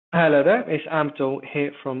Hello there, it's Abdul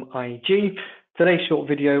here from IG. Today's short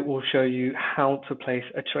video will show you how to place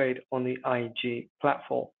a trade on the IG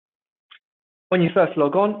platform. When you first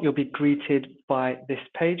log on, you'll be greeted by this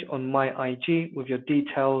page on My IG with your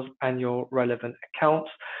details and your relevant accounts.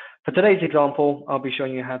 For today's example, I'll be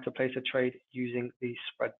showing you how to place a trade using the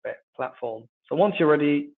SpreadBet platform. So once you're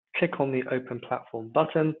ready, click on the Open Platform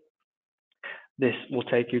button. This will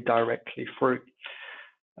take you directly through.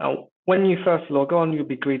 Now, when you first log on, you'll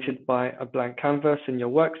be greeted by a blank canvas in your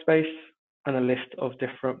workspace and a list of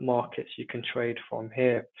different markets you can trade from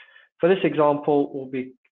here. For this example, we'll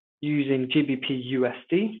be using GBP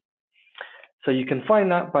USD. So you can find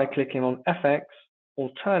that by clicking on FX.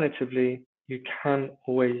 Alternatively, you can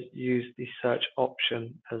always use the search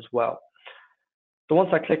option as well. So once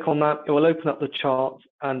I click on that, it will open up the chart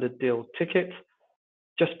and the deal ticket.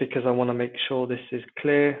 Just because I want to make sure this is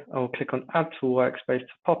clear, I will click on Add to Workspace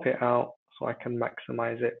to pop it out so I can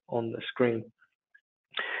maximize it on the screen.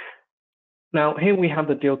 Now, here we have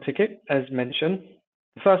the deal ticket, as mentioned.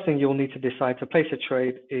 The first thing you'll need to decide to place a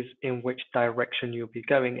trade is in which direction you'll be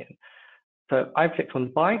going in. So I've clicked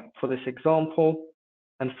on Buy for this example,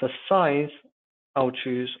 and for size, I'll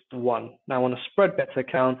choose 1. Now, on a SpreadBet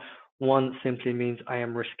account, 1 simply means I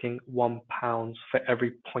am risking £1 for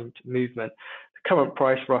every point movement. Current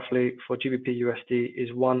price roughly for GBP USD is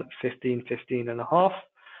 115.15.5.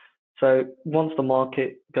 So once the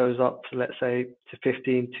market goes up to, let's say, to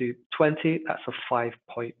 15 to 20, that's a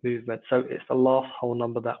 5-point movement. So it's the last whole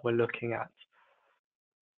number that we're looking at.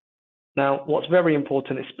 Now, what's very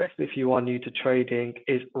important, especially if you are new to trading,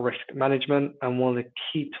 is risk management. And one of the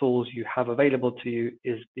key tools you have available to you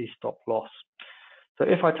is the stop loss. So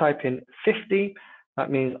if I type in 50, that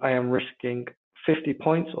means I am risking 50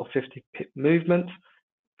 points or 50 pip movement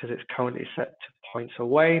because it's currently set to points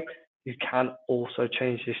away. You can also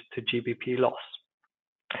change this to GBP loss.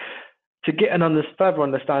 To get an further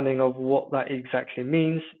understanding of what that exactly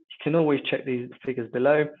means, you can always check these figures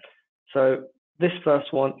below. So this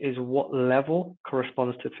first one is what level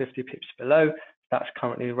corresponds to 50 pips below. That's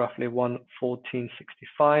currently roughly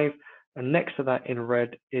 114.65. And next to that in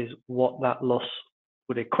red is what that loss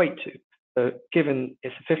would equate to. So given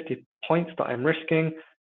it's 50 points that I'm risking,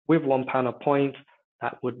 with £1 a point,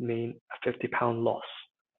 that would mean a £50 loss.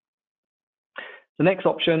 The next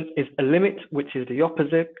option is a limit, which is the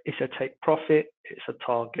opposite. It's a take profit, it's a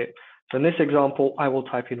target. So in this example, I will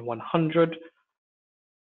type in 100.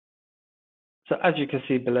 So as you can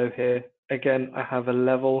see below here, again, I have a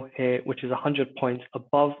level here, which is 100 points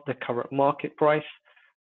above the current market price.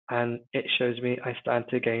 And it shows me I stand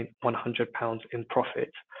to gain £100 in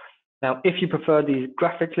profit. Now, if you prefer these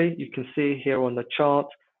graphically, you can see here on the chart,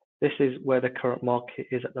 this is where the current market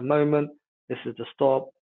is at the moment. This is the stop,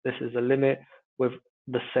 this is the limit with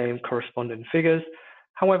the same corresponding figures.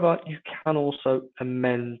 However, you can also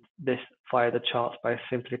amend this via the charts by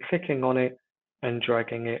simply clicking on it and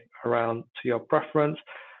dragging it around to your preference.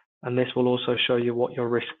 And this will also show you what your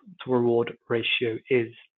risk to reward ratio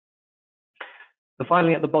is. And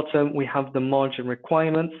finally, at the bottom, we have the margin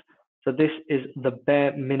requirements. So this is the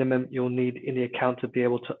bare minimum you'll need in the account to be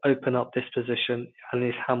able to open up this position, and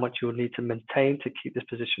is how much you'll need to maintain to keep this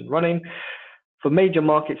position running. For major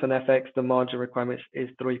markets on FX, the margin requirements is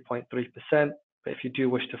 3.3%. But if you do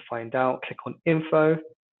wish to find out, click on Info,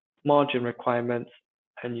 Margin Requirements,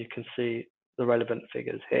 and you can see the relevant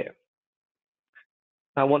figures here.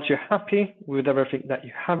 Now, once you're happy with everything that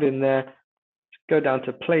you have in there, go down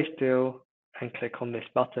to Place Deal and click on this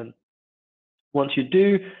button. Once you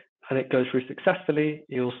do, and it goes through successfully,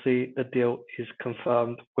 you'll see the deal is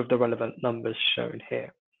confirmed with the relevant numbers shown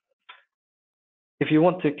here. If you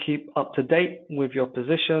want to keep up to date with your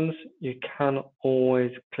positions, you can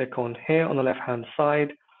always click on here on the left-hand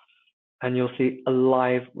side, and you'll see a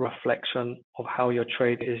live reflection of how your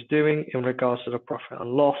trade is doing in regards to the profit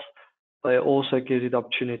and loss, but it also gives you the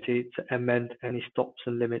opportunity to amend any stops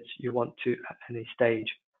and limits you want to at any stage.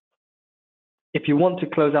 If you want to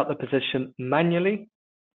close out the position manually,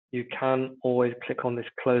 you can always click on this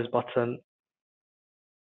close button.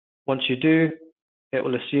 Once you do, it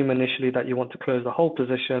will assume initially that you want to close the whole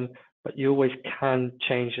position, but you always can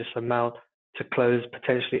change this amount to close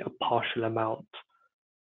potentially a partial amount.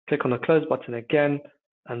 Click on the close button again,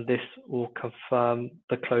 and this will confirm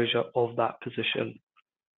the closure of that position.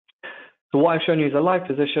 So what I've shown you is a live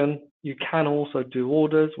position. You can also do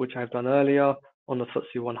orders, which I've done earlier on the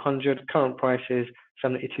FTSE 100. Current price is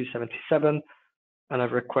 72.77. And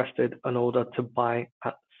I've requested an order to buy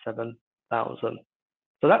at 7,000.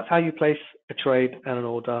 So that's how you place a trade and an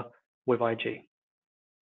order with IG.